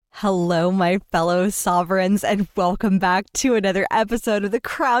Hello, my fellow sovereigns, and welcome back to another episode of the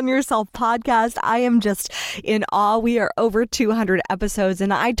Crown Yourself podcast. I am just in awe. We are over 200 episodes,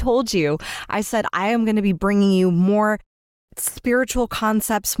 and I told you, I said I am going to be bringing you more spiritual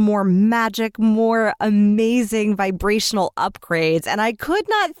concepts, more magic, more amazing vibrational upgrades. And I could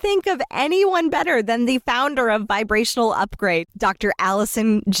not think of anyone better than the founder of Vibrational Upgrade, Dr.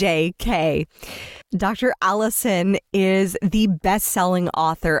 Alison J.K. Dr. Alison is the best-selling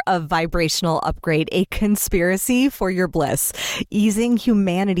author of Vibrational Upgrade, A Conspiracy for Your Bliss, easing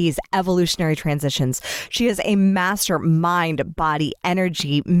humanity's evolutionary transitions. She is a master mind, body,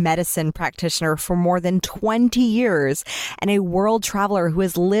 energy medicine practitioner for more than 20 years and a world traveler who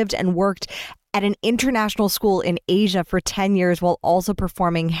has lived and worked at an international school in Asia for 10 years while also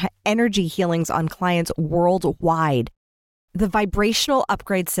performing energy healings on clients worldwide. The Vibrational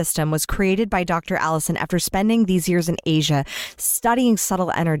Upgrade System was created by Dr. Alison after spending these years in Asia studying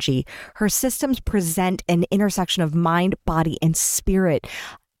subtle energy. Her systems present an intersection of mind, body, and spirit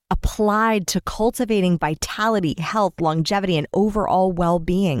applied to cultivating vitality, health, longevity, and overall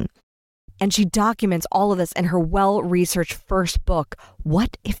well-being. And she documents all of this in her well-researched first book,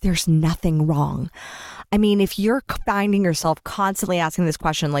 What If There's Nothing Wrong? I mean, if you're finding yourself constantly asking this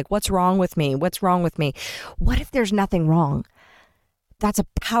question, like, what's wrong with me? What's wrong with me? What if there's nothing wrong? That's a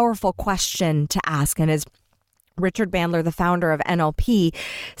powerful question to ask. And as Richard Bandler, the founder of NLP,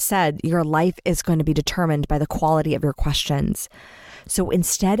 said, your life is going to be determined by the quality of your questions. So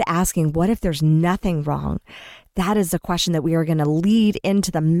instead asking, what if there's nothing wrong? That is the question that we are going to lead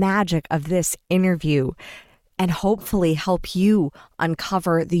into the magic of this interview and hopefully help you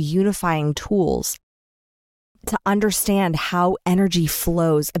uncover the unifying tools to understand how energy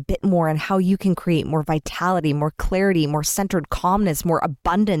flows a bit more and how you can create more vitality, more clarity, more centered calmness, more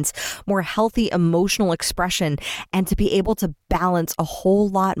abundance, more healthy emotional expression, and to be able to balance a whole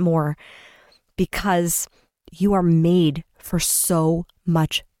lot more because you are made for so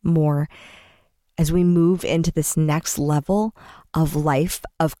much more. As we move into this next level of life,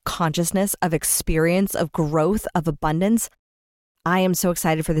 of consciousness, of experience, of growth, of abundance, I am so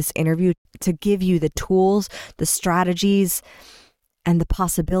excited for this interview to give you the tools, the strategies, and the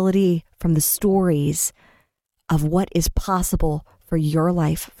possibility from the stories of what is possible for your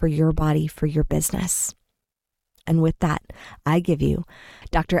life, for your body, for your business. And with that, I give you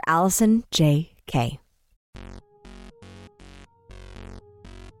Dr. Alison J.K.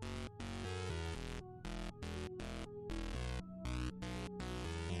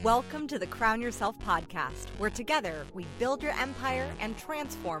 Welcome to the Crown Yourself podcast, where together we build your empire and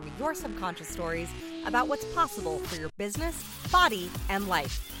transform your subconscious stories about what's possible for your business, body, and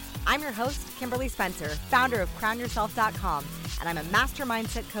life. I'm your host, Kimberly Spencer, founder of CrownYourself.com, and I'm a master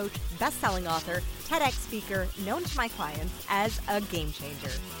mindset coach, best-selling author, TEDx speaker, known to my clients as a game changer.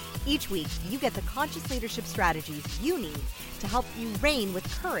 Each week, you get the conscious leadership strategies you need to help you reign with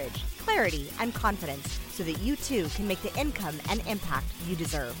courage, clarity, and confidence so that you too can make the income and impact you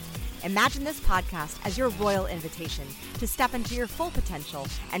deserve. Imagine this podcast as your royal invitation to step into your full potential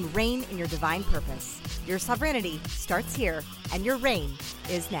and reign in your divine purpose. Your sovereignty starts here, and your reign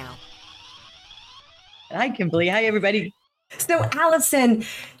is now. Hi, Kimberly. Hi, everybody. So, Alison,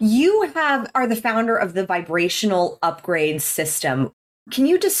 you are the founder of the Vibrational Upgrade System. Can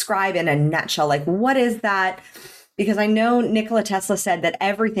you describe in a nutshell, like, what is that? Because I know Nikola Tesla said that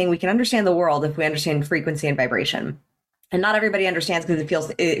we can understand the world if we understand frequency and vibration. And not everybody understands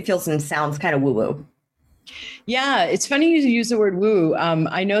because it feels and sounds kind of woo-woo. Yeah, it's funny you use the word woo.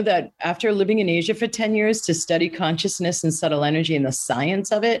 I know that after living in Asia for 10 years to study consciousness and subtle energy and the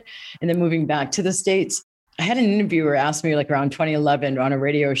science of it, and then moving back to the States, I had an interviewer ask me like around 2011 on a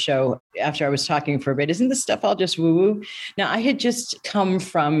radio show after I was talking for a bit, isn't this stuff all just woo-woo? Now, I had just come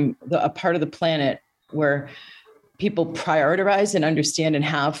from a part of the planet where people prioritize and understand and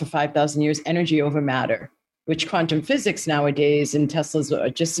have for 5,000 years energy over matter, which quantum physics nowadays and Tesla's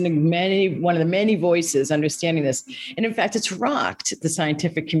just one of the many voices understanding this. And in fact, it's rocked the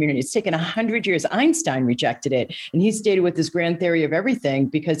scientific community. It's taken 100 years. Einstein rejected it. And he stated with his grand theory of everything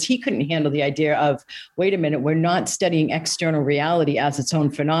because he couldn't handle the idea of, wait a minute, we're not studying external reality as its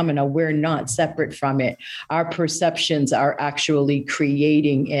own phenomena. We're not separate from it. Our perceptions are actually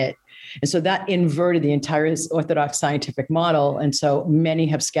creating it. And so that inverted the entire orthodox scientific model. And so many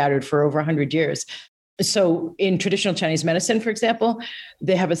have scattered for over 100 years. So in traditional Chinese medicine, for example,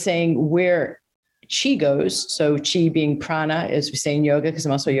 they have a saying where qi goes. So qi being prana, as we say in yoga, because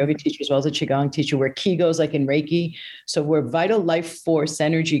I'm also a yoga teacher as well as a qigong teacher, where qi goes like in Reiki. So where vital life force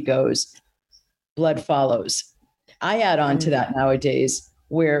energy goes, blood follows. I add on to that nowadays.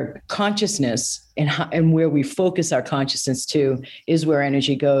 where consciousness and where we focus our consciousness to is where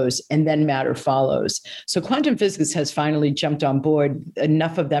energy goes, and then matter follows. So quantum physics has finally jumped on board.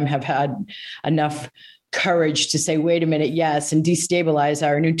 Enough of them have had enough courage to say, wait a minute, yes, and destabilize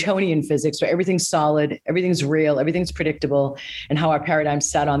our Newtonian physics, where everything's solid, everything's real, everything's predictable, and how our paradigm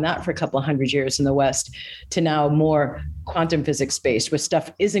sat on that for a couple of hundred years in the West, to now more quantum physics based, where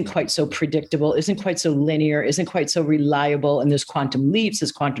stuff isn't quite so predictable, isn't quite so linear, isn't quite so reliable, and there's quantum leaps,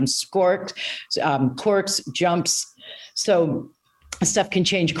 there's quantum quarks, jumps. So stuff can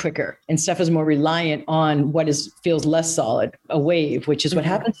change quicker, and stuff is more reliant on what feels less solid, a wave, which is what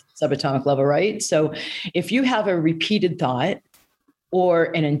happens at the subatomic level, right? So if you have a repeated thought or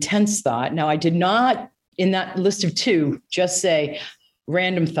an intense thought, now I did not, in that list of two, just say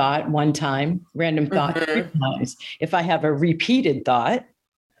random thought one time, random thought three times. If I have a repeated thought,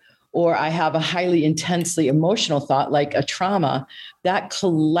 or I have a highly intensely emotional thought, like a trauma, that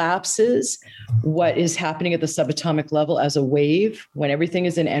collapses what is happening at the subatomic level as a wave. When everything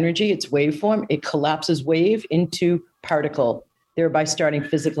is in energy, it's waveform, it collapses wave into particle, thereby starting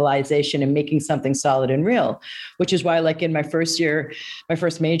physicalization and making something solid and real, which is why, like in my first year, my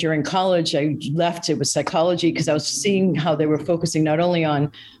first major in college, I left, it was psychology, because I was seeing how they were focusing not only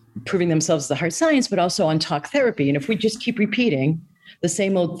on proving themselves as the hard science, but also on talk therapy. And if we just keep repeating the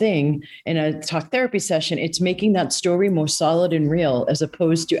same old thing in a talk therapy session, it's making that story more solid and real, as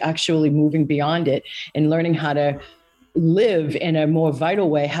opposed to actually moving beyond it and learning how to live in a more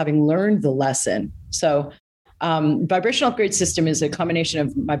vital way, having learned the lesson. So vibrational upgrade system is a combination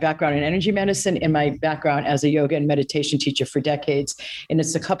of my background in energy medicine and my background as a yoga and meditation teacher for decades. And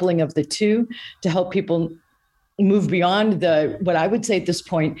it's a coupling of the two to help people move beyond what I would say at this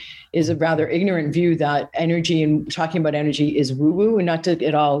point is a rather ignorant view that energy and talking about energy is woo-woo, and not to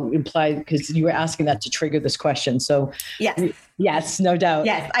at all imply, because you were asking that to trigger this question. So yes, no doubt.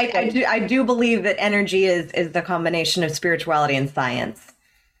 Yes, I do believe that energy is the combination of spirituality and science.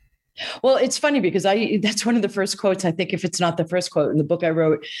 Well, it's funny because that's one of the first quotes, I think, if it's not the first quote in the book I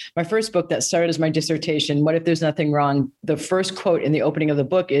wrote, my first book that started as my dissertation, What If There's Nothing Wrong? The first quote in the opening of the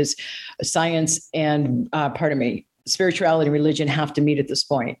book is science and, spirituality and religion have to meet at this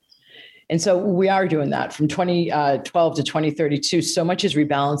point. And so we are doing that from 2012 to 2032. So much is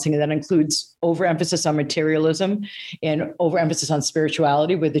rebalancing, and that includes overemphasis on materialism and overemphasis on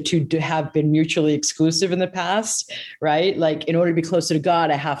spirituality, where the two have been mutually exclusive in the past, right? Like, in order to be closer to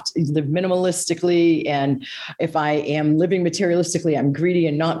God, I have to live minimalistically. And if I am living materialistically, I'm greedy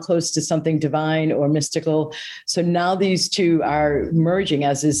and not close to something divine or mystical. So now these two are merging,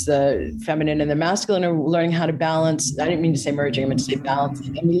 as is the feminine and the masculine are learning how to balance. I didn't mean to say merging, I meant to say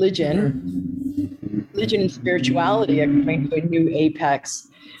balancing. And religion and spirituality are coming to a new apex,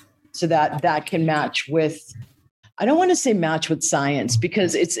 so that can match with, I don't want to say match with science,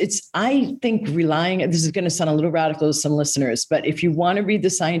 because it's I think relying, this is going to sound a little radical to some listeners, but if you want to read the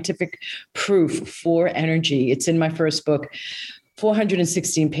scientific proof for energy, it's in my first book,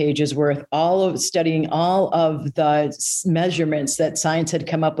 416 pages worth, studying all of the measurements that science had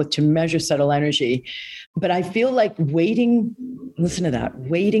come up with to measure subtle energy. But I feel like waiting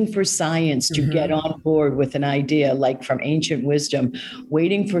for science to get on board with an idea, like from ancient wisdom,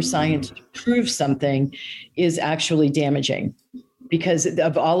 waiting for science to prove something is actually damaging, because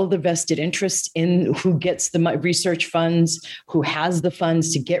of all of the vested interest in who gets the research funds, who has the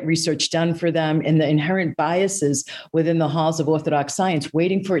funds to get research done for them, and the inherent biases within the halls of orthodox science.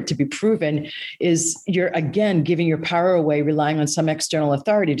 Waiting for it to be proven is, you're again giving your power away, relying on some external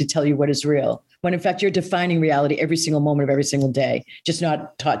authority to tell you what is real, when in fact you're defining reality every single moment of every single day, just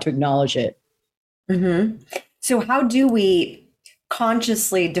not taught to acknowledge it. So how do we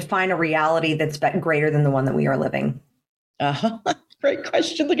consciously define a reality that's greater than the one that we are living? Great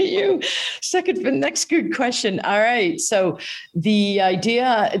question. Look at you. Next good question. All right. So the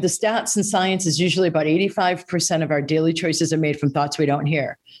stats in science is usually about 85% of our daily choices are made from thoughts we don't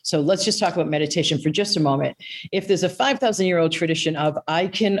hear. So let's just talk about meditation for just a moment. If there's a 5,000-year-old tradition of, I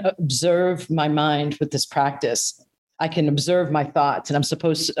can observe my mind with this practice, I can observe my thoughts, and I'm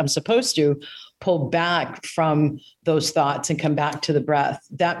supposed to pull back from those thoughts and come back to the breath.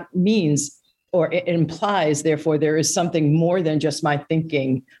 That means, or it implies, therefore, there is something more than just my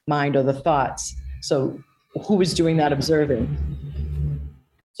thinking mind or the thoughts. So who is doing that observing?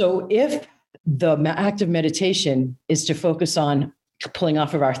 So if the act of meditation is to focus on pulling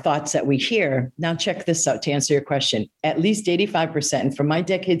off of our thoughts that we hear, now check this out to answer your question. At least 85%, and from my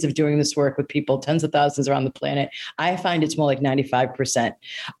decades of doing this work with people, tens of thousands around the planet, I find it's more like 95%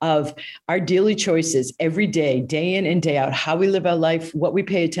 of our daily choices every day, day in and day out, how we live our life, what we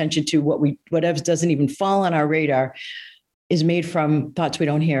pay attention to, whatever doesn't even fall on our radar, is made from thoughts we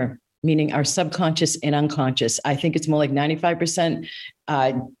don't hear, meaning our subconscious and unconscious. I think it's more like 95%.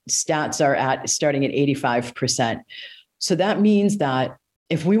 Stats are at starting at 85%. So that means that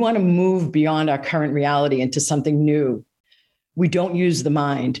if we want to move beyond our current reality into something new, we don't use the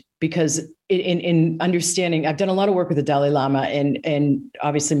mind, because in understanding, I've done a lot of work with the Dalai Lama and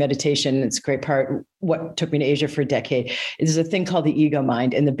obviously meditation. It's a great part. What took me to Asia for a decade is a thing called the ego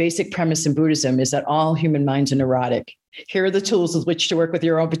mind. And the basic premise in Buddhism is that all human minds are neurotic. Here are the tools with which to work with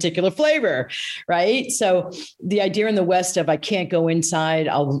your own particular flavor, right? So the idea in the West of I can't go inside.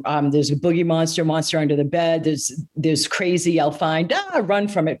 There's a boogie monster under the bed. There's crazy. I'll find run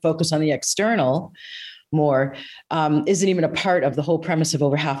from it. Focus on the external more, isn't even a part of the whole premise of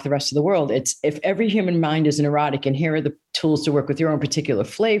over half the rest of the world. It's if every human mind is neurotic, and here are the tools to work with your own particular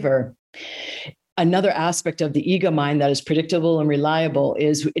flavor. Another aspect of the ego mind that is predictable and reliable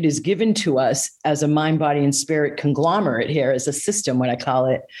is it is given to us as a mind, body, and spirit conglomerate here, as a system, what I call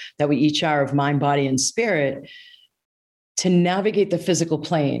it, that we each are of mind, body, and spirit, to navigate the physical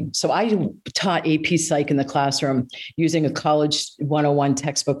plane. So I taught AP Psych in the classroom using a college 101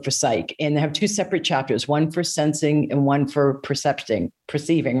 textbook for psych. And they have two separate chapters, one for sensing and one for percepting.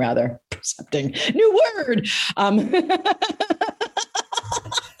 New word.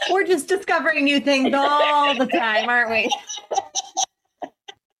 We're just discovering new things all the time, aren't we?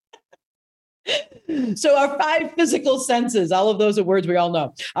 So our five physical senses, all of those are words we all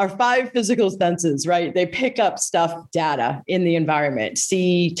know. Our five physical senses, right? They pick up stuff, data in the environment,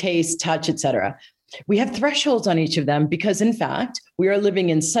 see, taste, touch, etc. We have thresholds on each of them because, in fact, we are living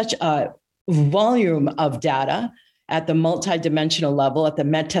in such a volume of data at the multidimensional level, at the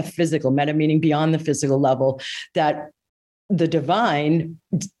metaphysical, meta meaning beyond the physical level, that the divine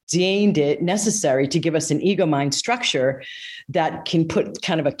deemed it necessary to give us an ego mind structure that can put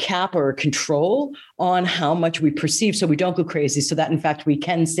kind of a cap or a control on how much we perceive so we don't go crazy, so that in fact we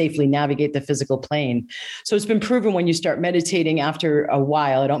can safely navigate the physical plane. So it's been proven when you start meditating after a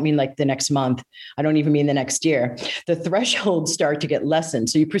while, I don't mean like the next month, I don't even mean the next year, the thresholds start to get lessened.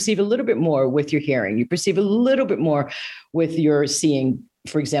 So you perceive a little bit more with your hearing, you perceive a little bit more with your seeing,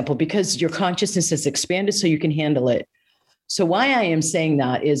 for example, because your consciousness has expanded so you can handle it. So why I am saying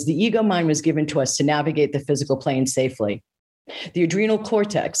that is the ego mind was given to us to navigate the physical plane safely. The adrenal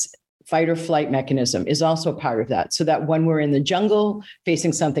cortex, fight or flight mechanism, is also a part of that. So that when we're in the jungle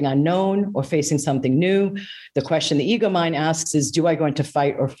facing something unknown or facing something new, the question the ego mind asks is, do I go into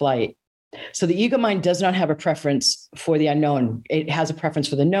fight or flight? So the ego mind does not have a preference for the unknown. It has a preference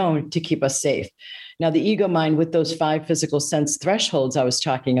for the known to keep us safe. Now, the ego mind, with those five physical sense thresholds I was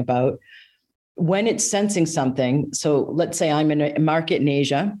talking about, when it's sensing something, so let's say I'm in a market in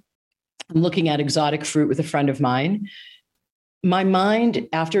Asia, I'm looking at exotic fruit with a friend of mine. My mind,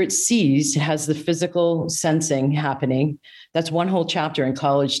 after it sees, has the physical sensing happening. That's one whole chapter in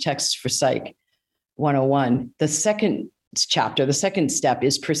college texts for Psych 101. The second chapter, the second step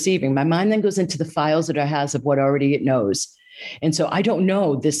is perceiving. My mind then goes into the files that it has of what already it knows. And so I don't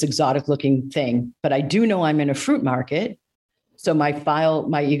know this exotic looking thing, but I do know I'm in a fruit market. So my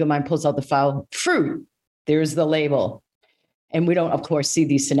ego mind pulls out the file, fruit, there's the label. And we don't, of course, see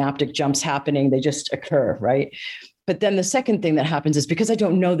these synaptic jumps happening. They just occur, right? But then the second thing that happens is because I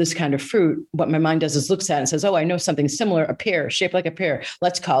don't know this kind of fruit, what my mind does is looks at it and says, oh, I know something similar, a pear, shaped like a pear.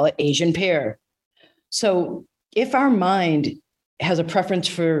 Let's call it Asian pear. So if our mind has a preference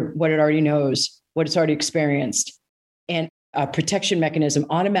for what it already knows, what it's already experienced, and a protection mechanism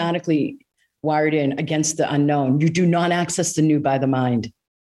automatically wired in against the unknown, you do not access the new by the mind.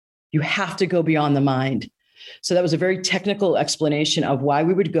 You have to go beyond the mind. So that was a very technical explanation of why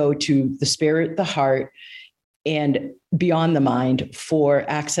we would go to the spirit, the heart, and beyond the mind for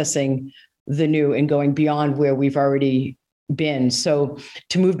accessing the new and going beyond where we've already been. So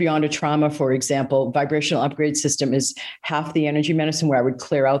to move beyond a trauma, for example, vibrational upgrade system is half the energy medicine where I would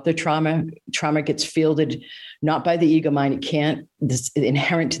clear out the trauma. Trauma gets fielded not by the ego mind. It can't. This is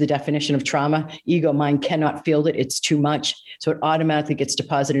inherent to the definition of trauma. Ego mind cannot field it. It's too much. So it automatically gets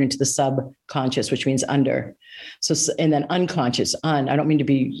deposited into the subconscious, which means under. So, and then unconscious, I don't mean to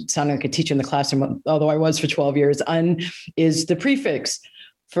be sounding like a teacher in the classroom, although I was for 12 years. Is the prefix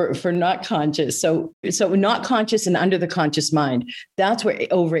for not conscious. So not conscious and under the conscious mind. That's where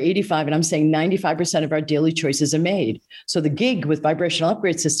over 85, and I'm saying 95% of our daily choices are made. So the gig with vibrational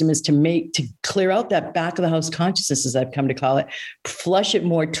upgrade system is to clear out that back of the house consciousness, as I've come to call it, flush it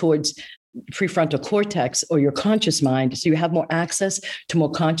more towards prefrontal cortex or your conscious mind. So you have more access to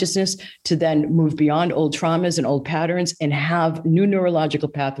more consciousness to then move beyond old traumas and old patterns and have new neurological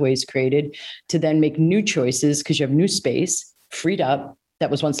pathways created to then make new choices because you have new space freed up that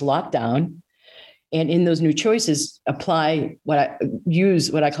was once locked down. And in those new choices,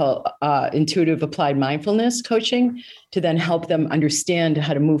 use what I call intuitive applied mindfulness coaching to then help them understand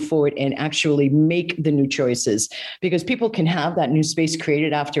how to move forward and actually make the new choices. Because people can have that new space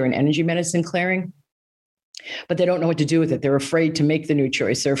created after an energy medicine clearing, but they don't know what to do with it. They're afraid to make the new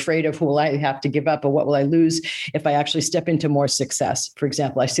choice. They're afraid of who will I have to give up, or what will I lose if I actually step into more success. For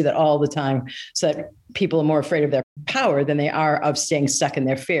example, I see that all the time. So that people are more afraid of their power than they are of staying stuck in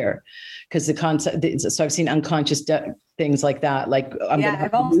their fear. Because the concept, so I've seen unconscious things like that. Like I'm going to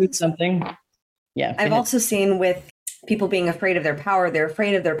have to lose something. Yeah. I've also seen with people being afraid of their power, they're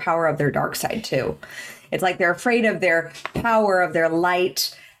afraid of their power of their dark side too. It's like they're afraid of their power, of their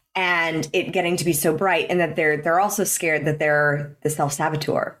light, and it getting to be so bright, and that they're also scared that they're the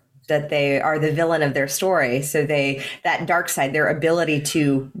self-saboteur, that they are the villain of their story. So that dark side, their ability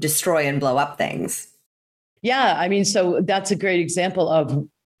to destroy and blow up things. Yeah. I mean, so that's a great example of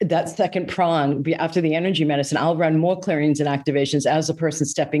that second prong. After the energy medicine, I'll run more clearings and activations as a person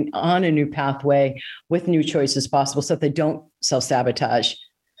stepping on a new pathway with new choices possible so that they don't self-sabotage.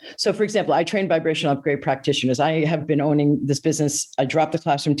 So, for example, I train vibrational upgrade practitioners. I have been owning this business. I dropped the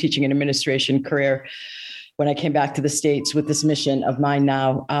classroom teaching and administration career when I came back to the States with this mission of mine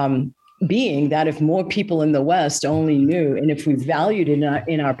now, being that if more people in the West only knew, and if we valued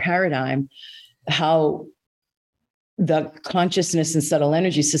in our paradigm how the consciousness and subtle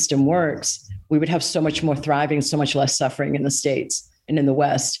energy system works, we would have so much more thriving, so much less suffering in the States and in the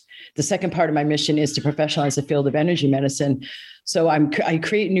West. The second part of my mission is to professionalize the field of energy medicine. So I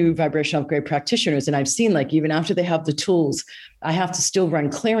create new vibrational upgrade practitioners. And I've seen, like, even after they have the tools, I have to still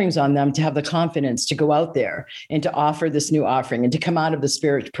run clearings on them to have the confidence to go out there and to offer this new offering and to come out of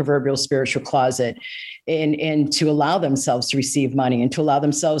the proverbial spiritual closet and to allow themselves to receive money and to allow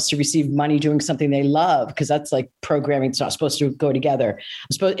themselves to receive money doing something they love. Because that's like programming. It's not supposed to go together.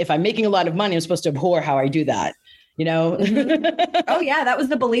 If I'm making a lot of money, I'm supposed to abhor how I do that. You know? Oh, yeah. That was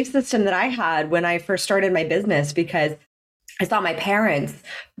the belief system that I had when I first started my business, because I saw my parents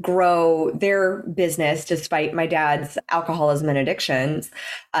grow their business despite my dad's alcoholism and addictions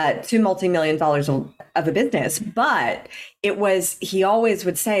to multi-million dollars of a business. But he always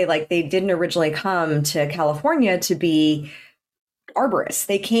would say, like, they didn't originally come to California to be arborists.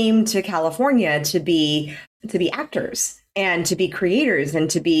 They came to California to be actors and to be creators and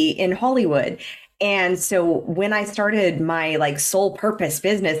to be in Hollywood. And so when I started my like sole purpose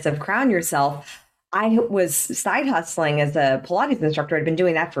business of Crown Yourself, I was side hustling as a Pilates instructor. I'd been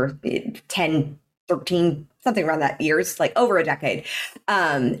doing that for 10, 13, something around that years, like over a decade.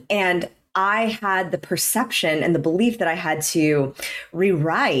 And I had the perception and the belief that I had to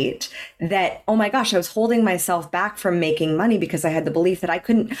rewrite that, oh my gosh, I was holding myself back from making money because I had the belief that I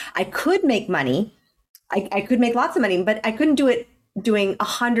could make money. I could make lots of money, but I couldn't do it doing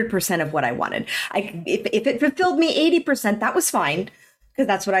 100% of what I wanted. If it fulfilled me 80%, that was fine, because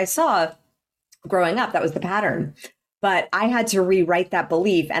that's what I saw growing up. That was the pattern. But I had to rewrite that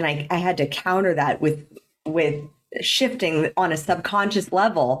belief, and I had to counter that with shifting on a subconscious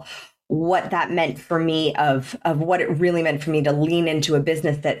level what that meant for me, of what it really meant for me to lean into a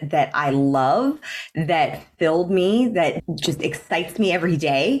business that I love, that filled me, that just excites me every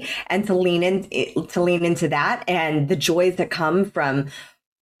day, and to lean into that and the joys that come from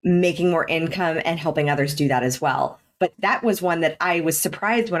making more income and helping others do that as well. But that was one that I was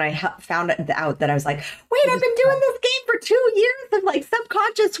surprised when I found out, that I was like, wait, I've been doing this game for 2 years of like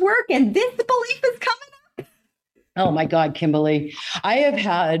subconscious work, and this belief is coming up. Oh my God, Kimberly. I have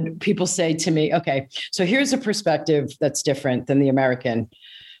had people say to me, okay, so here's a perspective that's different than the American.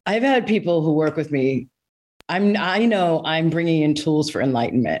 I've had people who work with me. I know I'm bringing in tools for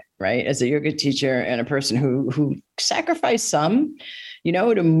enlightenment, right? As a yoga teacher and a person who sacrificed some,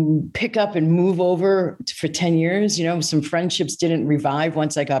 to pick up and move over for 10 years. Some friendships didn't revive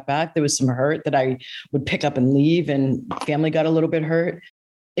once I got back. There was some hurt that I would pick up and leave, and family got a little bit hurt,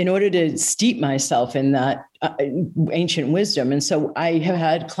 in order to steep myself in that ancient wisdom. And so I have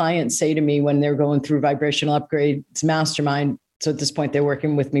had clients say to me when they're going through vibrational upgrades mastermind, so at this point they're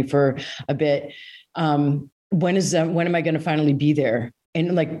working with me for a bit, when am I going to finally be there?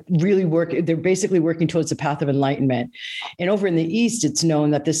 And like really they're basically working towards the path of enlightenment. And over in the East, it's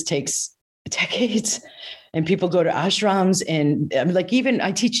known that this takes decades, and people go to ashrams, and even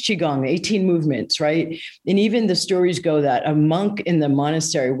I teach Qigong, 18 movements, right? And even the stories go that a monk in the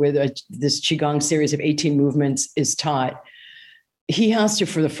monastery where this Qigong series of 18 movements is taught, he has to,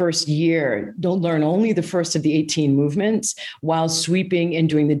 for the first year, don't learn only the first of the 18 movements while sweeping and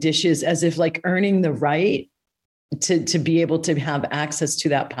doing the dishes, as if like earning the right to be able to have access to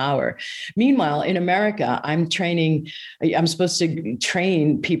that power. Meanwhile, in America, I'm supposed to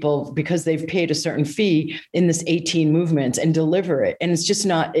train people because they've paid a certain fee in this 18 movements and deliver it. And it's just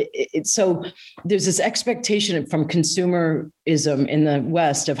not, so there's this expectation from consumerism in the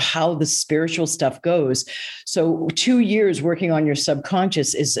West of how the spiritual stuff goes. So 2 years working on your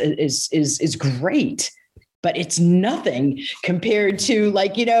subconscious is great. But it's nothing compared to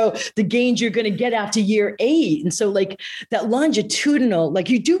the gains you're going to get after year 8. And so that longitudinal,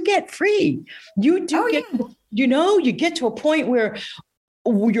 you do get free. You do you get to a point where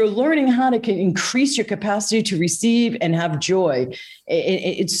you're learning how to increase your capacity to receive and have joy.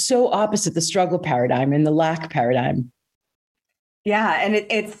 It's so opposite the struggle paradigm and the lack paradigm. Yeah. And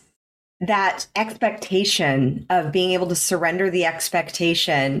it's that expectation of being able to surrender the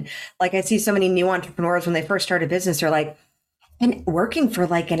expectation. Like I see so many new entrepreneurs when they first start a business, they're like, I've been working for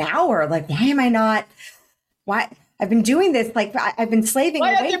an hour. Why I've been doing this. I've been slaving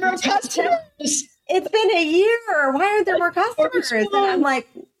away. Why aren't there more customers? It's been a year. Why aren't there more customers? And I'm like,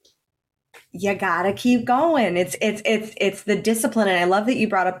 you gotta keep going. It's the discipline. And I love that you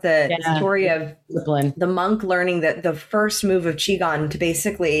brought up the story of discipline. The monk learning that the first move of Qigong to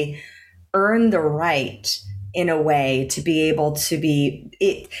basically earn the right in a way to be able to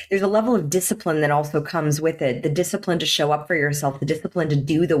there's a level of discipline that also comes with it. The discipline to show up for yourself, the discipline to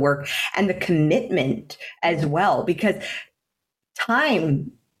do the work, and the commitment as well. Because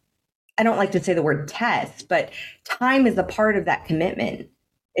time, I don't like to say the word test, but time is a part of that commitment.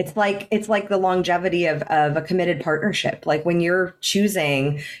 It's like the longevity of a committed partnership. Like when you're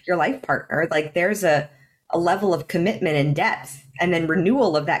choosing your life partner, there's a level of commitment and depth, and then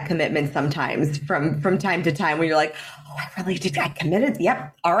renewal of that commitment sometimes from time to time when you're like, oh, I really did. I committed.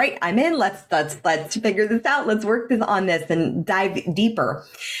 Yep. All right. I'm in. Let's figure this out. Let's work on this and dive deeper.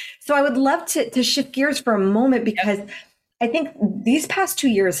 So I would love to shift gears for a moment, because I think these past 2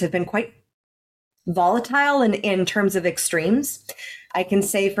 years have been quite volatile in terms of extremes. I can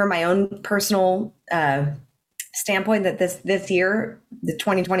say for my own personal standpoint that this year, the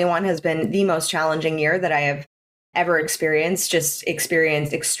 2021, has been the most challenging year that I have ever experienced. Just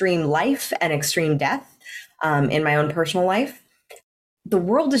experienced extreme life and extreme death in my own personal life. The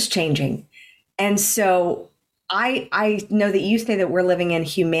world is changing. And so I know that you say that we're living in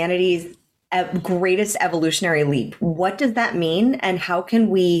humanity's greatest evolutionary leap. What does that mean? And how can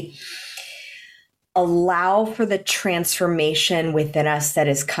we allow for the transformation within us that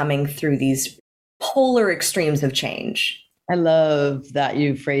is coming through these polar extremes of change? I love that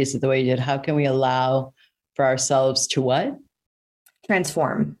you phrased it the way you did. How can we allow for ourselves to what?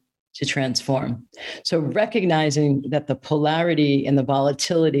 Transform. To transform. So recognizing that the polarity and the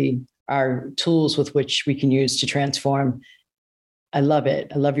volatility are tools with which we can use to transform. I love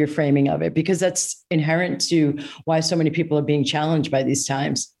it. I love your framing of it, because that's inherent to why so many people are being challenged by these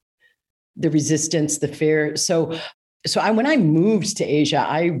times. The resistance, the fear. So when I moved to Asia,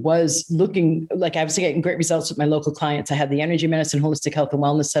 I was looking I was getting great results with my local clients. I had the energy medicine, holistic health, and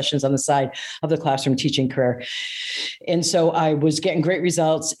wellness sessions on the side of the classroom teaching career. And so I was getting great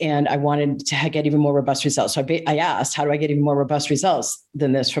results, and I wanted to get even more robust results. So I asked, how do I get even more robust results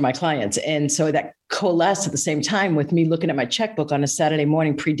than this for my clients? And so that coalesced at the same time with me looking at my checkbook on a Saturday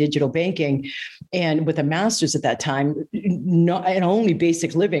morning, pre-digital banking, and with a master's at that time, and only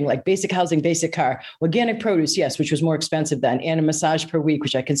basic living, like basic housing, basic car, organic produce, yes, which was more expensive then, and a massage per week,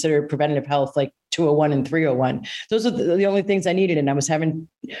 which I consider preventative health, like 201 and 301. Those are the only things I needed. And I was having,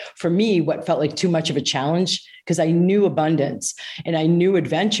 for me, what felt like too much of a challenge, because I knew abundance and I knew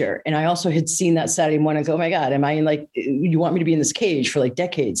adventure. And I also had seen that Saturday morning and go, oh my God, am I in you want me to be in this cage for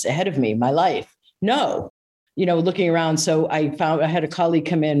decades ahead of me, my life? No, looking around. So I had a colleague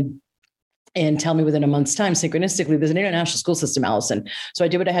come in and tell me within a month's time, synchronistically, there's an international school system, Alison. So I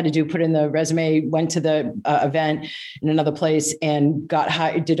did what I had to do, put in the resume, went to the event in another place, and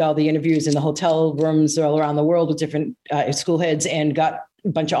did all the interviews in the hotel rooms all around the world with different school heads, and got a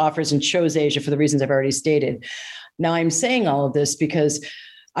bunch of offers and chose Asia for the reasons I've already stated. Now I'm saying all of this because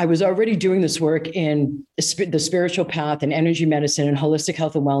I was already doing this work in the spiritual path and energy medicine and holistic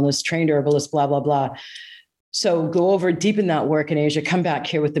health and wellness, trained herbalist, blah, blah, blah. So go over, deepen that work in Asia, come back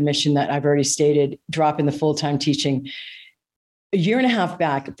here with the mission that I've already stated, drop in the full-time teaching. A year and a half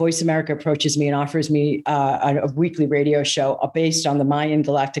back, Voice America approaches me and offers me a weekly radio show based on the Mayan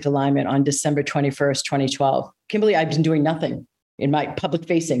galactic alignment on December 21st, 2012. Kimberly, I've been doing nothing in my public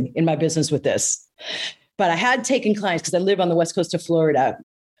facing in my business with this, but I had taken clients because I live on the West Coast of Florida.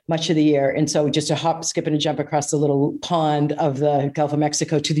 much of the year. And so just a hop, skip, and a jump across the little pond of the Gulf of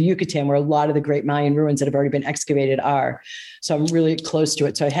Mexico to the Yucatan, where a lot of the great Mayan ruins that have already been excavated are. So I'm really close to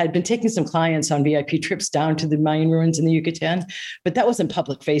it. So I had been taking some clients on VIP trips down to the Mayan ruins in the Yucatan, but that wasn't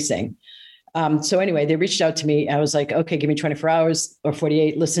public facing. So anyway, they reached out to me. I was like, okay, give me 24 hours or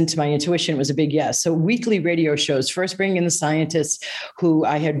 48. Listen to my intuition. It was a big yes. So weekly radio shows, first bringing in the scientists who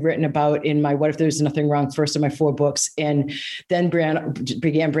I had written about in my What If There's Nothing Wrong, first of my 4 books, and then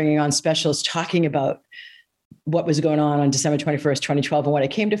began bringing on specialists talking about what was going on December 21st, 2012. And what I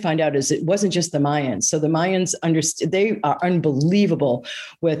came to find out is it wasn't just the Mayans. So the Mayans, they are unbelievable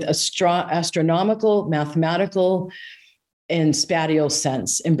with astronomical, mathematical, and spatial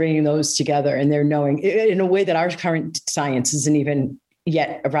sense, and bringing those together, and they're knowing in a way that our current science isn't even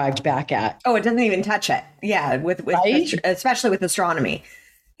yet arrived back at. Oh, it doesn't even touch it. Yeah, with right? Especially with astronomy.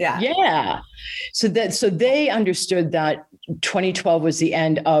 Yeah. So they understood that 2012 was the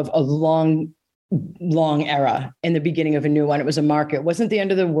end of a long era and the beginning of a new one. It was a market. It wasn't the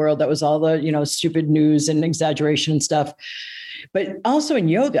end of the world. That was all the stupid news and exaggeration and stuff. But also in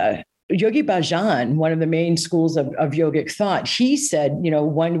yoga, Yogi Bhajan, one of the main schools of yogic thought, he said,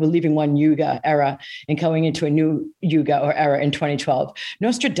 we're leaving one yuga era and going into a new yuga or era in 2012.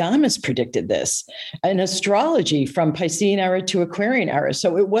 Nostradamus predicted this, an astrology from Piscean era to Aquarian era.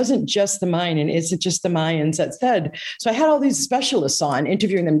 So it wasn't just the Mayan, and isn't just the Mayans that said. So I had all these specialists on,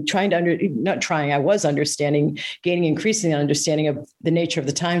 interviewing them, I was understanding, gaining increasing understanding of the nature of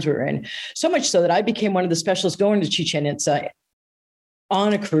the times we were in. So much so that I became one of the specialists going to Chichen Itza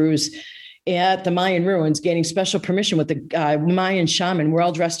on a cruise at the Mayan ruins, gaining special permission with the Mayan shaman. We're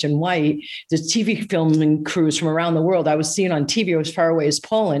all dressed in white. The TV filming crews from around the world. I was seen on TV as far away as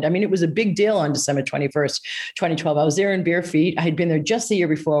Poland. I mean, it was a big deal on December 21st, 2012. I was there in bare feet. I had been there just the year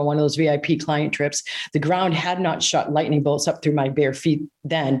before on one of those VIP client trips. The ground had not shot lightning bolts up through my bare feet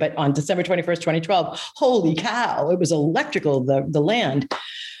then, but on December 21st, 2012, holy cow, it was electrical, the land.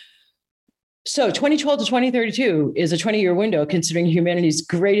 So 2012 to 2032 is a 20-year window, considering humanity's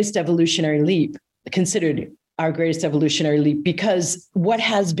greatest evolutionary leap, considered our greatest evolutionary leap, because what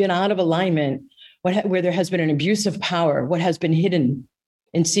has been out of alignment, where there has been an abuse of power, what has been hidden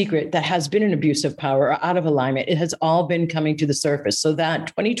in secret, that has been an abuse of power or out of alignment, it has all been coming to the surface. So that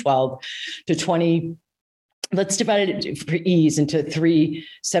 2012 to let's divide it for ease into 3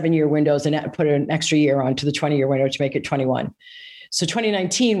 7-year windows and put an extra year onto the 20-year window to make it 21. So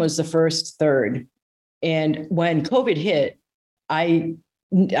 2019 was the first third. And when COVID hit, I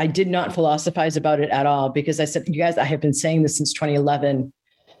did not philosophize about it at all, because I said, you guys, I have been saying this since 2011,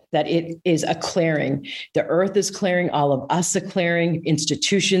 that it is a clearing. The earth is clearing, all of us are clearing,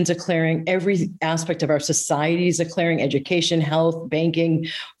 institutions are clearing, every aspect of our society is a clearing, education, health, banking,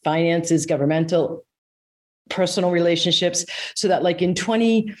 finances, governmental, personal relationships. So that like in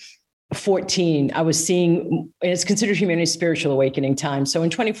 2014, I was seeing, and it's considered humanity's spiritual awakening time. So in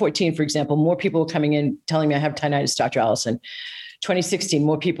 2014, for example, more people were coming in telling me I have tinnitus, Dr. Alison. 2016,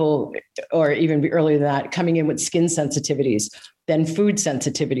 more people, or even earlier than that, coming in with skin sensitivities, then food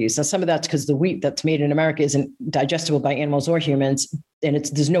sensitivities. Now, some of that's because the wheat that's made in America isn't digestible by animals or humans, and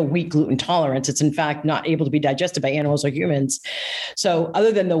there's no wheat gluten tolerance. It's in fact not able to be digested by animals or humans. So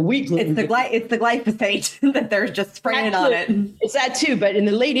other than the wheat gluten, it's the glyphosate that they're just spraying on it. It's that too. But in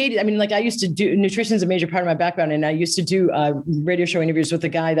the late 80s, I mean, like I used to do, nutrition is a major part of my background, and I used to do radio show interviews with a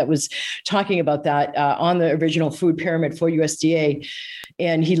guy that was talking about that on the original food pyramid for USDA,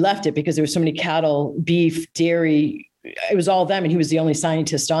 and he left it because there were so many cattle, beef, dairy. It was all them, and he was the only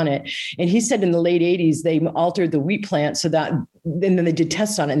scientist on it. And he said in the late 80s, they altered the wheat plant so that, and then they did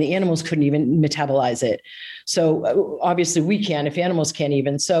tests on it, and the animals couldn't even metabolize it. So obviously we can, if animals can't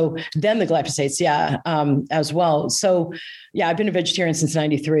even. So then the glyphosates, as well. So yeah, I've been a vegetarian since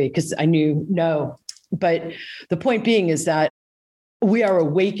 93 because I knew no. But the point being is that we are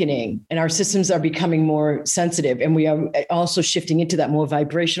awakening, and our systems are becoming more sensitive, and we are also shifting into that more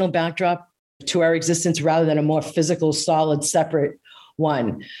vibrational backdrop to our existence rather than a more physical, solid, separate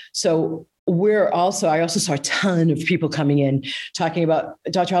one. So I also saw a ton of people coming in talking about,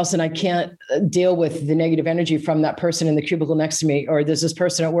 Dr. Alison, I can't deal with the negative energy from that person in the cubicle next to me, or there's this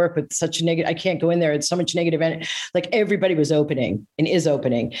person at work with such negative, I can't go in there. It's so much negative energy. Like everybody was opening and is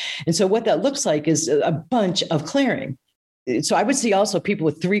opening. And so what that looks like is a bunch of clearing. So I would see also people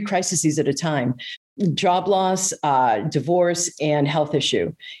with 3 crises at a time: job loss, divorce, and health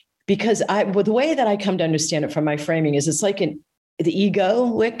issue. Because the way that I come to understand it from my framing is it's like the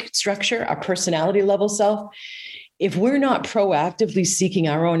egoic structure, our personality level self. If we're not proactively seeking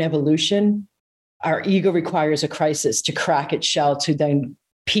our own evolution, our ego requires a crisis to crack its shell to then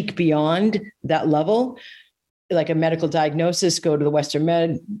peak beyond that level. like a medical diagnosis, go to the Western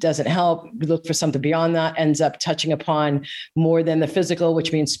med, doesn't help, look for something beyond that, ends up touching upon more than the physical,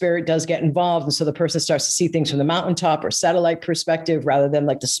 which means spirit does get involved. And so the person starts to see things from the mountaintop or satellite perspective, rather than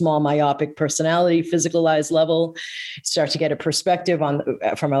like the small myopic personality, physicalized level. Start to get a perspective on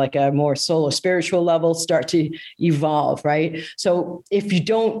from like a more soul or spiritual level, start to evolve, right? So if you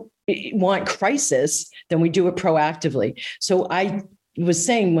don't want crisis, then we do it proactively. So I was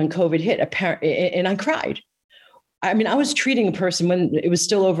saying when COVID hit, and I cried. I mean, I was treating a person when it was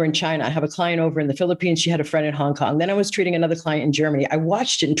still over in China. I have a client over in the Philippines. She had a friend in Hong Kong. Then I was treating another client in Germany. I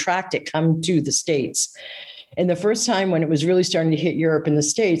watched it and tracked it come to the States. And the first time when it was really starting to hit Europe and the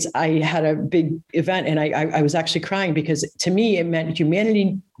States, I had a big event, and I was actually crying, because to me, it meant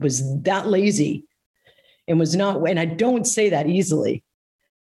humanity was that lazy and was not, and I don't say that easily.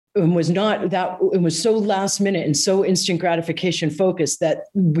 It was not that, it was so last minute and so instant gratification focused that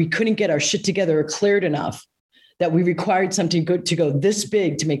we couldn't get our shit together or cleared enough, that we required something good to go this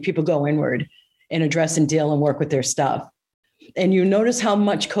big to make people go inward and address and deal and work with their stuff. And you notice how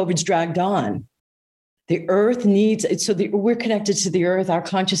much COVID's dragged on. The earth needs it. So we're connected to the earth. Our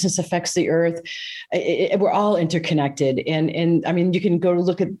consciousness affects the earth. We're all interconnected. And I mean, you can go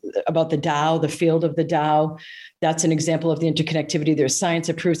look at about the Tao, the field of the Tao. That's an example of the interconnectivity. There's science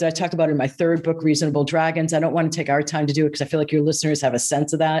that proves that. I talked about it in my third book, Reasonable Dragons. I don't want to take our time to do it because I feel like your listeners have a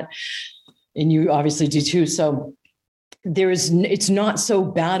sense of that. And you obviously do too. So it's not so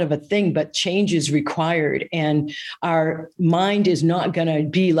bad of a thing, but change is required. And our mind is not going to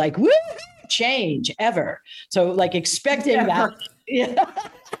be like, woo, change ever. So like expecting Never. that. Yeah.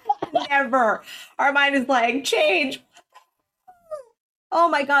 Never. Our mind is like, change. Oh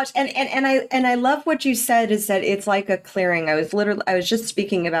my gosh. And I love what you said, is that it's like a clearing. I was just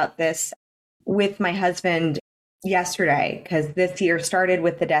speaking about this with my husband yesterday, because this year started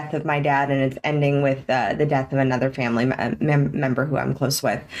with the death of my dad and it's ending with the death of another family member who I'm close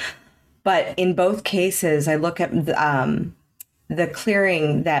with. But in both cases, I look at the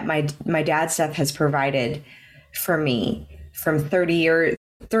clearing that my dad's death has provided for me from 30 years,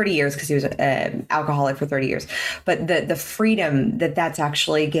 because he was an alcoholic for 30 years. But the freedom that's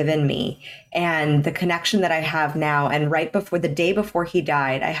actually given me, and the connection that I have now. And right before, the day before he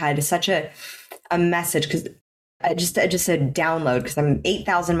died, I had such a message, because just a download, because I'm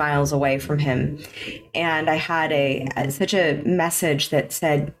 8,000 miles away from him. And I had such a message that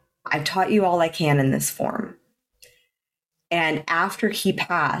said, I've taught you all I can in this form. And after he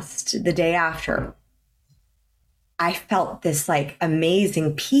passed, the day after, I felt this like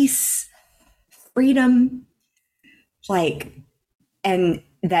amazing peace, freedom, like, and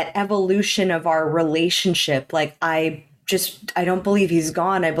that evolution of our relationship. Like, I don't believe he's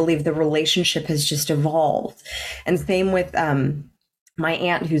gone. I believe the relationship has just evolved. And same with my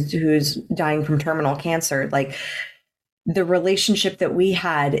aunt who's dying from terminal cancer. Like, the relationship that we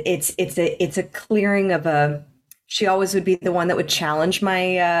had, it's a clearing of she always would be the one that would challenge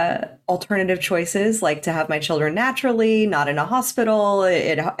my alternative choices, like to have my children naturally, not in a hospital,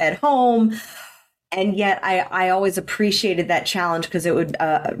 at home. And yet I always appreciated that challenge, because it would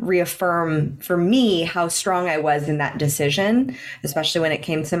reaffirm for me how strong I was in that decision, especially when it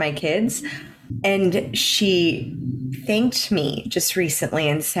came to my kids. And she thanked me just recently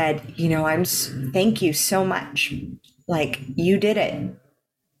and said, thank you so much. Like, you did it.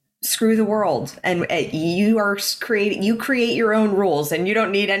 Screw the world. And you create your own rules, and you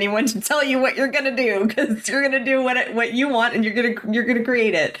don't need anyone to tell you what you're going to do, because you're going to do what you want, and you're going to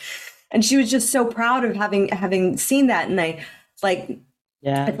create it. And she was just so proud of having seen that. And I like,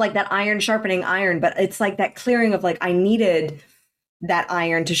 yeah, it's like that iron sharpening iron, but it's like that clearing of like, I needed that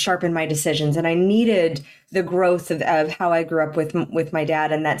iron to sharpen my decisions. And I needed the growth of how I grew up with my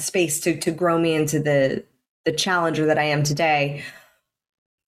dad, and that space to grow me into the challenger that I am today,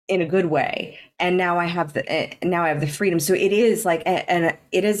 in a good way. And now I have the freedom. So it is like, and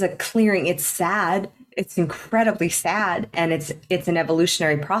it is a clearing. It's sad. It's incredibly sad, and it's an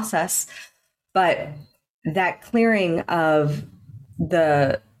evolutionary process. But that clearing of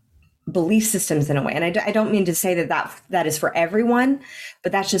the belief systems in a way, and I don't mean to say that is for everyone,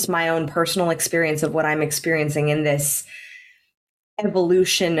 but that's just my own personal experience of what I'm experiencing in this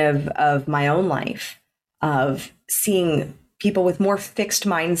evolution of my own life, of seeing people with more fixed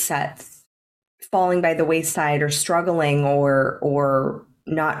mindsets falling by the wayside, or struggling, or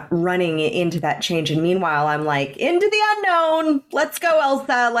not running into that change. And meanwhile, I'm like, into the unknown. Let's go,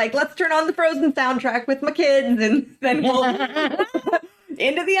 Elsa. Like, let's turn on the Frozen soundtrack with my kids, and then we'll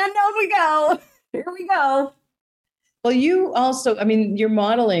into the unknown we go. Here we go. Well, you also, I mean, you're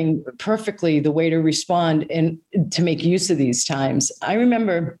modeling perfectly the way to respond and to make use of these times. I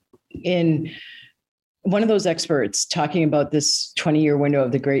remember in one of those experts talking about this 20-year window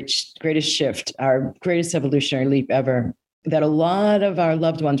of the greatest shift, our greatest evolutionary leap ever, that a lot of our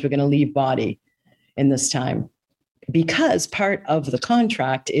loved ones were going to leave body in this time, because part of the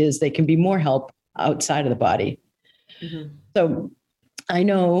contract is they can be more help outside of the body. Mm-hmm. So I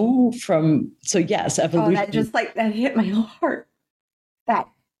know yes, evolution. Oh, that just that hit my heart. That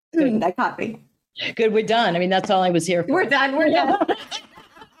caught me. Good, we're done. I mean, that's all I was here for. We're done.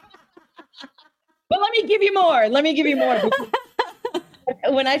 But let me give you more.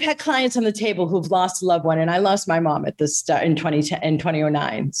 When I've had clients on the table who've lost a loved one, and I lost my mom at the start in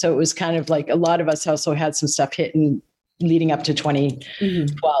 2009. So it was kind of like a lot of us also had some stuff hitting leading up to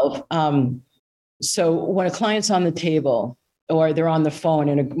 2012. So when a client's on the table or they're on the phone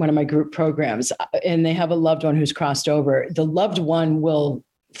in one of my group programs and they have a loved one who's crossed over, the loved one will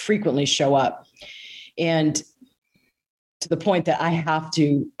frequently show up. And to the point that I have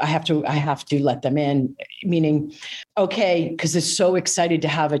to let them in, meaning, okay, because they're so excited to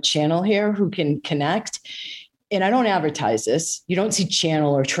have a channel here who can connect. And I don't advertise this. You don't see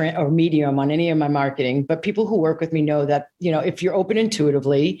channel or medium on any of my marketing, but people who work with me know that, if you're open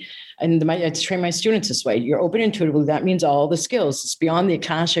intuitively, and I train my students this way, you're open intuitively, that means all the skills. It's beyond the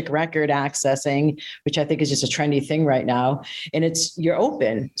Akashic record accessing, which I think is just a trendy thing right now. And you're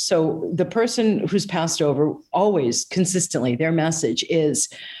open. So the person who's passed over, always consistently, their message is,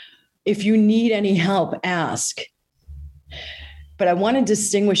 if you need any help, ask. But I want to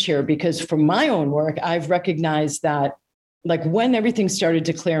distinguish here, because from my own work, I've recognized that when everything started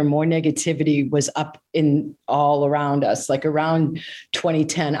to clear and more negativity was up in all around us, around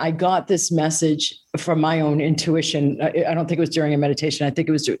 2010, I got this message from my own intuition. I don't think it was during a meditation. I think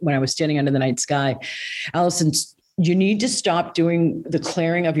it was when I was standing under the night sky. Alison, you need to stop doing the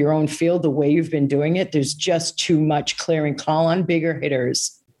clearing of your own field the way you've been doing it. There's just too much clearing. Call on bigger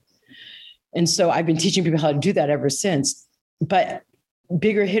hitters. And so I've been teaching people how to do that ever since. But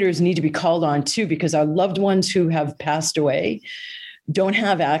bigger hitters need to be called on too, because our loved ones who have passed away don't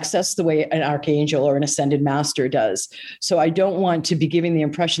have access the way an archangel or an ascended master does. So I don't want to be giving the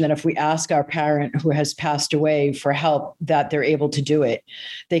impression that if we ask our parent who has passed away for help, that they're able to do it.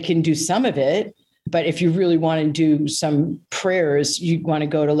 They can do some of it. But if you really want to do some prayers, you want to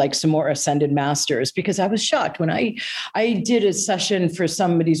go to some more ascended masters, because I was shocked when I did a session for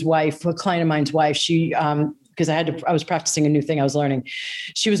somebody's wife, a client of mine's wife. She, because I was practicing a new thing I was learning.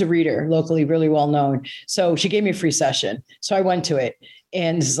 She was a reader locally, really well known. So she gave me a free session. So I went to it.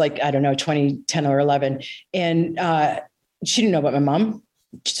 And this is 2010 or 11. And she didn't know about my mom.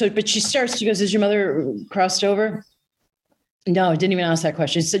 But she goes, is your mother crossed over? No, I didn't even ask that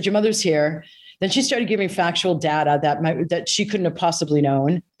question. She said, your mother's here. Then she started giving factual data that she couldn't have possibly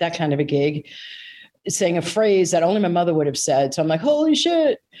known, that kind of a gig, saying a phrase that only my mother would have said. So I'm like, holy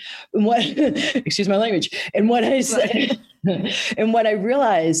shit. And excuse my language. And what I said, and what I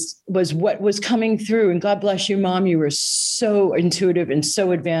realized was what was coming through. And God bless you, Mom. You were so intuitive and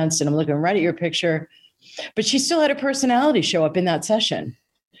so advanced. And I'm looking right at your picture. But she still had a personality show up in that session.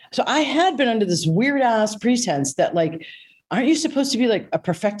 So I had been under this weird ass pretense that aren't you supposed to be a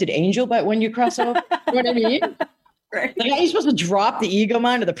perfected angel but when you cross over? You know what I mean? Right. Are you supposed to drop the ego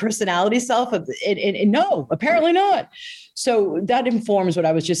mind or the personality self? And no, apparently not. So that informs what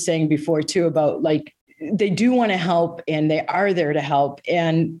I was just saying before too, about they do want to help and they are there to help.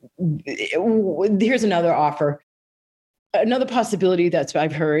 And here's another offer, another possibility that's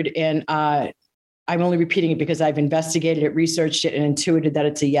I've heard. And I'm only repeating it because I've investigated it, researched it, and intuited that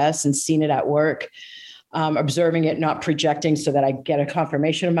it's a yes and seen it at work. Observing it, not projecting so that I get a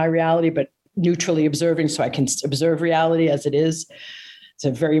confirmation of my reality, but neutrally observing so I can observe reality as it is. It's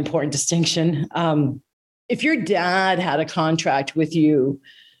a very important distinction. If your dad had a contract with you,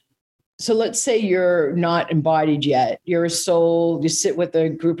 so let's say you're not embodied yet, you're a soul, you sit with a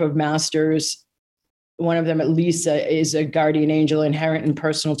group of masters, one of them at least is a guardian angel inherent and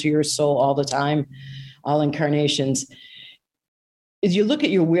personal to your soul all the time, all incarnations. As you look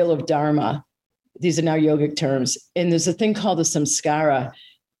at your wheel of Dharma, these are now yogic terms, and there's a thing called the samskara,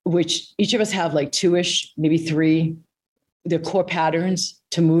 which each of us have 2-ish, maybe 3, they're core patterns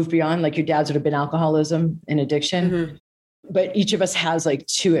to move beyond, your dad's would have been alcoholism and addiction. Mm-hmm. But each of us has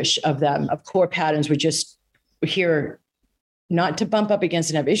 2-ish of them, of core patterns we're just here not to bump up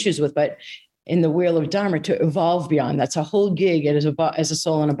against and have issues with, but in the wheel of Dharma to evolve beyond. That's a whole gig as a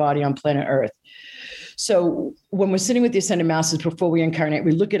soul and a body on planet Earth. So when we're sitting with the Ascended Masters before we incarnate,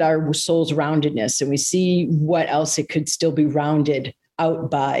 we look at our soul's roundedness and we see what else it could still be rounded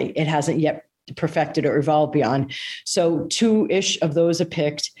out by. It hasn't yet perfected or evolved beyond. So 2-ish of those are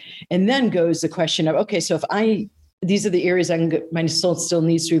picked. And then goes the question of, okay, so if I these are the areas my soul still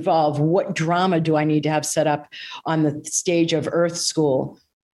needs to evolve. What drama do I need to have set up on the stage of Earth School?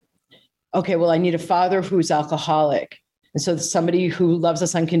 Okay, well, I need a father who's alcoholic. And so somebody who loves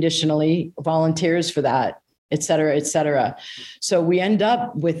us unconditionally volunteers for that, et cetera, et cetera. So we end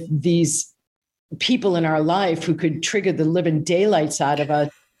up with these people in our life who could trigger the living daylights out of us,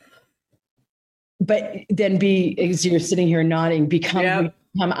 but then as you're sitting here nodding, become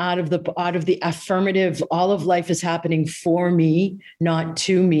out of the affirmative, all of life is happening for me, not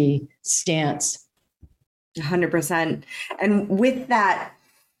to me stance. 100%. And with that,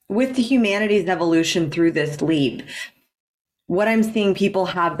 with the humanity's evolution through this leap, what I'm seeing people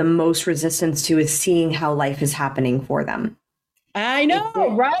have the most resistance to is seeing how life is happening for them. I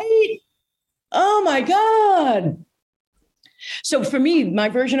know, right? Oh my God. So for me, my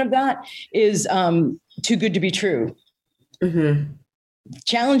version of that is too good to be true. Mm-hmm.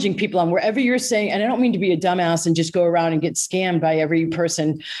 Challenging people on wherever you're saying, and I don't mean to be a dumbass and just go around and get scammed by every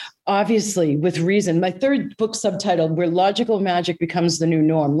person, obviously with reason. My third book subtitled, Where Logical Magic Becomes the New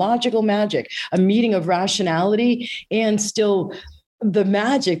Norm. Logical magic, a meeting of rationality and still the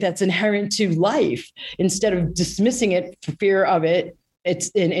magic that's inherent to life, instead of dismissing it for fear of it. It's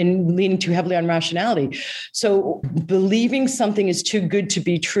in leaning too heavily on rationality. So believing something is too good to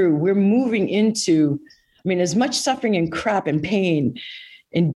be true. We're moving into, as much suffering and crap and pain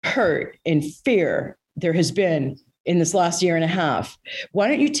and hurt and fear there has been in this last year and a half. Why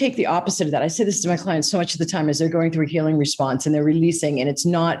don't you take the opposite of that? I say this to my clients so much of the time as they're going through a healing response and they're releasing, and it's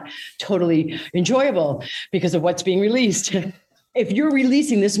not totally enjoyable because of what's being released. If you're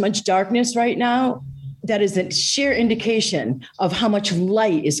releasing this much darkness right now, that is a sheer indication of how much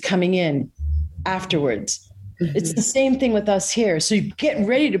light is coming in afterwards. Mm-hmm. It's the same thing with us here. So you get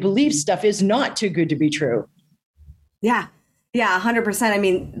ready to believe stuff is not too good to be true. Yeah. Yeah.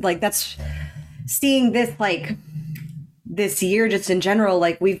 100%. That's seeing this, this year, just in general,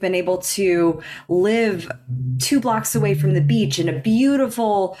 we've been able to live 2 blocks away from the beach in a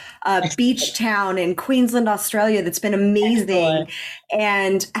beautiful beach town in Queensland, Australia. That's been amazing.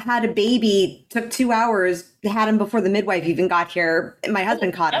 And had a baby, took 2 hours, had him before the midwife even got here. My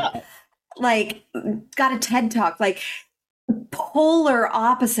husband caught him. Got a TED Talk, polar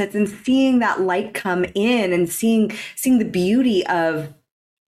opposites, and seeing that light come in and seeing the beauty of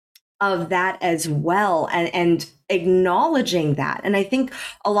that as well, and acknowledging that. And I think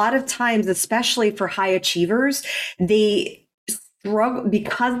a lot of times, especially for high achievers, they struggle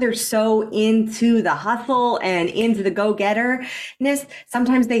because they're so into the hustle and into the go-getterness.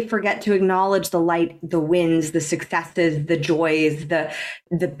 Sometimes they forget to acknowledge the light, the wins, the successes, the joys, the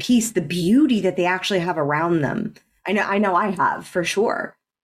peace, the beauty that they actually have around them. I know I have, for sure.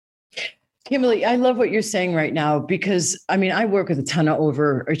 Kimberly, I love what you're saying right now, because I work with a ton of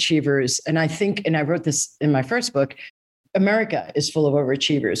overachievers, and I think, and I wrote this in my first book, America is full of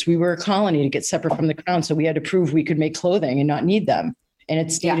overachievers. We were a colony to get separate from the crown, so we had to prove we could make clothing and not need them. And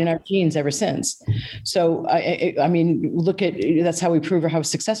it's stayed in our genes ever since. So, look at, that's how we prove how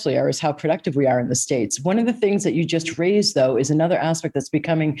successful we are, is how productive we are in the States. One of the things that you just raised, though, is another aspect that's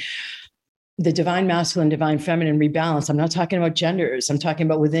becoming the divine masculine, divine feminine rebalance. I'm not talking about genders. I'm talking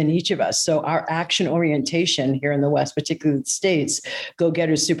about within each of us. So our action orientation here in the West, particularly the States,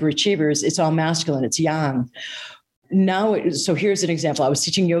 go-getters, superachievers, it's all masculine. It's yang. Now, so here's an example. I was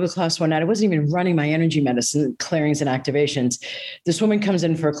teaching yoga class one night. I wasn't even running my energy medicine clearings and activations. This woman comes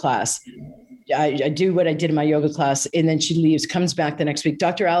in for a class. I do what I did in my yoga class, and then she leaves, comes back the next week.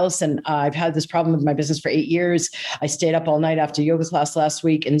 Dr. Alison, I've had this problem with my business for 8 years. I stayed up all night after yoga class last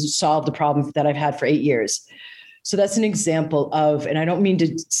week and solved the problem that I've had for 8 years. So that's an example of, and I don't mean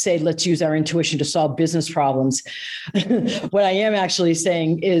to say, let's use our intuition to solve business problems. What I am actually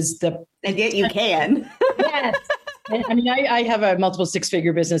saying is and yet you can. Yes. I have a multiple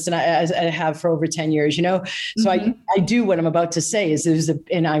 6-figure business, and I have for over 10 years, So mm-hmm. I do what I'm about to say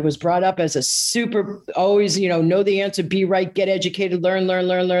and I was brought up as a super, always, know the answer, be right, get educated, learn,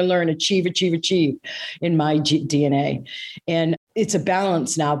 achieve in my DNA. And it's a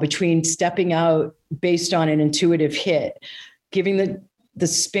balance now between stepping out based on an intuitive hit, giving the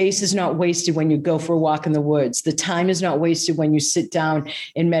space is not wasted when you go for a walk in the woods. The time is not wasted when you sit down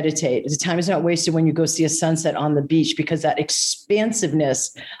and meditate. The time is not wasted when you go see a sunset on the beach, because that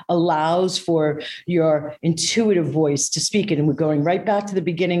expansiveness allows for your intuitive voice to speak it. And we're going right back to the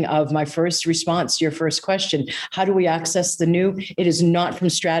beginning of my first response to your first question. How do we access the new? It is not from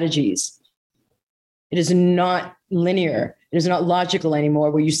strategies. It is not linear. It is not logical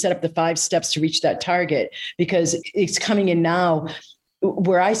anymore, where you set up the 5 steps to reach that target, because it's coming in now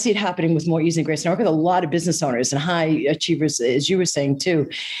where I see it happening with more ease and grace. And I work with a lot of business owners and high achievers, as you were saying too.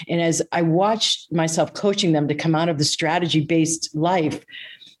 And as I watched myself coaching them to come out of the strategy-based life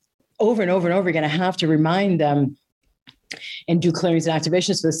over and over and over again, I have to remind them and do clearings and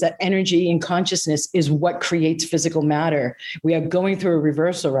activations for this, that energy and consciousness is what creates physical matter. We are going through a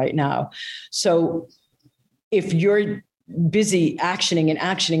reversal right now. So if you're busy actioning,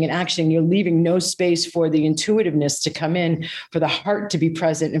 you're leaving no space for the intuitiveness to come in, for the heart to be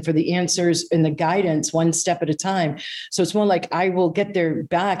present, and for the answers and the guidance one step at a time. So it's more like I will get their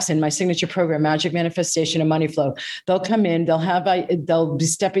backs in my signature program, Magic Manifestation and Money Flow. They'll come in, they'll be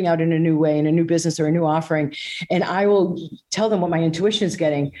stepping out in a new way, in a new business or a new offering. And I will tell them what my intuition is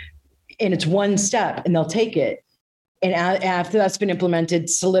getting. And it's one step, and they'll take it. And after that's been implemented,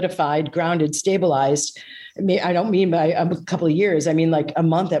 solidified, grounded, stabilized, I don't mean by a couple of years, I mean like a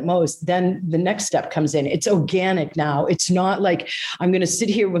month at most, then the next step comes in. It's organic now. It's not like I'm going to sit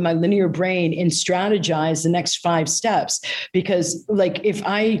here with my linear brain and strategize the next 5 steps. Because like if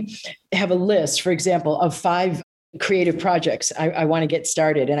I have a list, for example, of 5 creative projects I want to get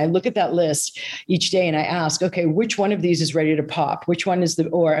started, and I look at that list each day and I ask, okay, which one of these is ready to pop? Which one is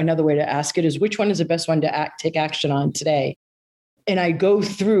or another way to ask it is, which one is the best one to take action on today? And I go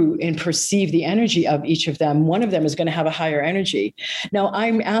through and perceive the energy of each of them. One of them is going to have a higher energy. Now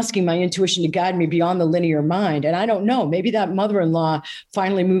I'm asking my intuition to guide me beyond the linear mind. And I don't know, maybe that mother-in-law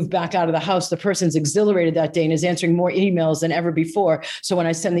finally moved back out of the house. The person's exhilarated that day and is answering more emails than ever before. So when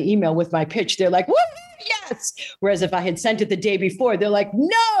I send the email with my pitch, they're like, woo, yes. Whereas if I had sent it the day before, they're like,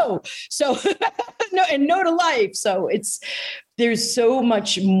 no. So no, and no to life. So there's so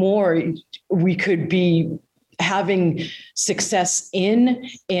much more we could be having success in,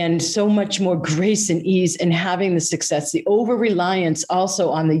 and so much more grace and ease in having the success. The over-reliance also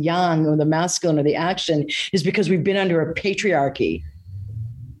on the yang or the masculine or the action is because we've been under a patriarchy.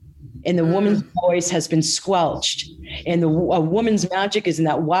 And the woman's voice has been squelched. And a woman's magic is in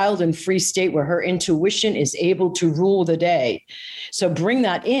that wild and free state where her intuition is able to rule the day. So bring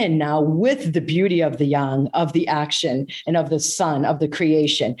that in now with the beauty of the yang, of the action, and of the sun, of the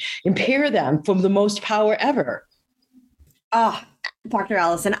creation. And pair them from the most power ever. Oh, Dr.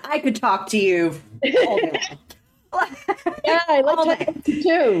 Alison, I could talk to you all day long. Yeah, I like talking to you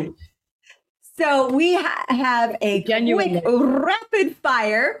too. So we have a quick rapid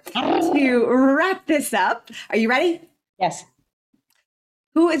fire to wrap this up. Are you ready? Yes.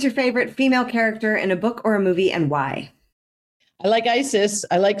 Who is your favorite female character in a book or a movie, and why? I like Isis.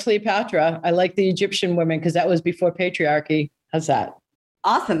 I like Cleopatra. I like the Egyptian women because that was before patriarchy. How's that?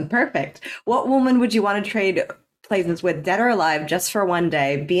 Awesome. Perfect. What woman would you want to trade places with, dead or alive, just for one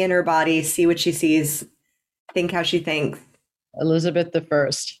day? Be in her body, see what she sees, think how she thinks. Elizabeth I.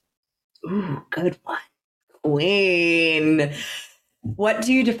 Ooh, good one. Queen. What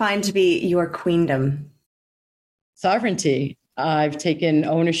do you define to be your queendom? Sovereignty. I've taken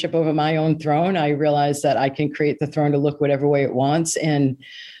ownership over my own throne. I realize that I can create the throne to look whatever way it wants, and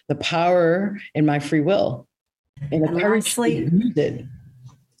the power in my free will. And the courage to use it.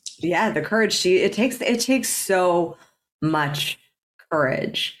 Yeah, the courage. It takes so much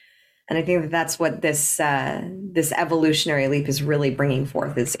courage. And I think that's what this evolutionary leap is really bringing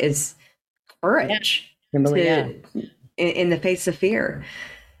forth is courage in the face of fear.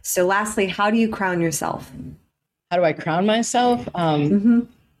 So lastly, how do you crown yourself? How do I crown myself?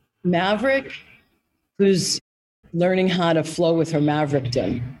 Maverick, who's learning how to flow with her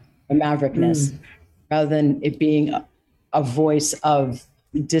maverickdom, her maverickness, rather than it being a voice of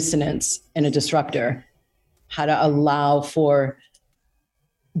dissonance and a disruptor. How to allow for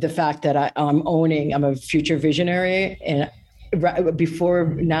the fact that I'm a future visionary. And before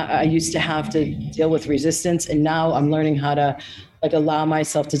now, I used to have to deal with resistance. And now I'm learning how to allow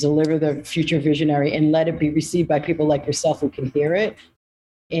myself to deliver the future visionary and let it be received by people like yourself who can hear it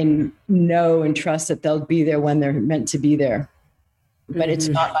and know and trust that they'll be there when they're meant to be there. But it's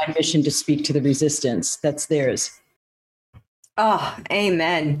not my mission to speak to the resistance. That's theirs. Oh,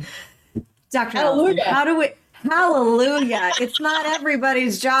 amen. Dr. Hallelujah. Alison, hallelujah. It's not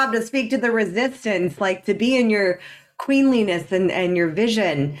everybody's job to speak to the resistance, like to be in your queenliness and your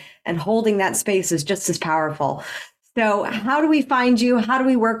vision, and holding that space is just as powerful. So how do we find you? How do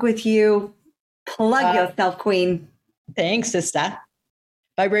we work with you? Plug yourself, queen. Thanks, sister.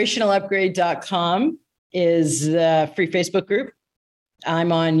 Vibrationalupgrade.com is the free Facebook group.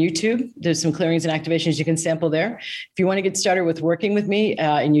 I'm on YouTube. There's some clearings and activations you can sample there. If you want to get started with working with me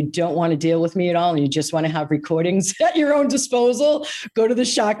and you don't want to deal with me at all and you just want to have recordings at your own disposal, go to the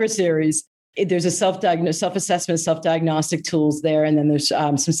Chakra series. There's a self-assessment, self-diagnostic tools there. And then there's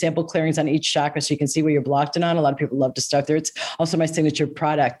some sample clearings on each chakra so you can see where you're blocked and on. A lot of people love to start there. It's also my signature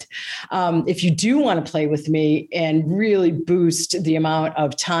product. If you do want to play with me and really boost the amount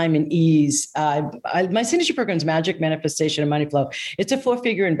of time and ease, my signature program is Magic, Manifestation, and Money Flow. It's a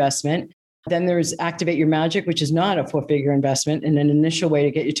 4-figure investment. Then there's Activate Your Magic, which is not a 4-figure investment and an initial way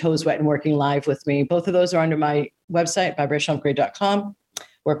to get your toes wet and working live with me. Both of those are under my website, vibrationalupgrade.com.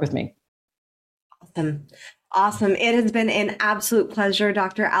 Work with me. Awesome. It has been an absolute pleasure,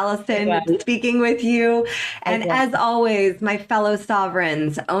 Dr. Alison, speaking with you. And as always, my fellow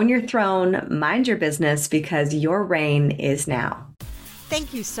sovereigns, own your throne, mind your business, because your reign is now.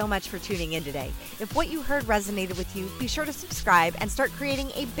 Thank you so much for tuning in today. If what you heard resonated with you, be sure to subscribe and start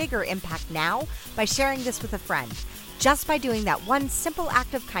creating a bigger impact now by sharing this with a friend. Just by doing that one simple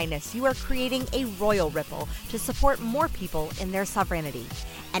act of kindness, you are creating a royal ripple to support more people in their sovereignty.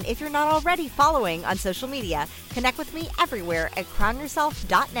 And if you're not already following on social media, connect with me everywhere at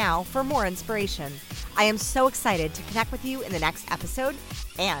crownyourself.now for more inspiration. I am so excited to connect with you in the next episode.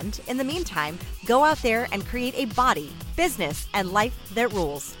 And in the meantime, go out there and create a body, business, and life that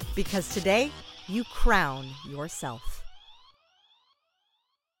rules. Because today, you crown yourself.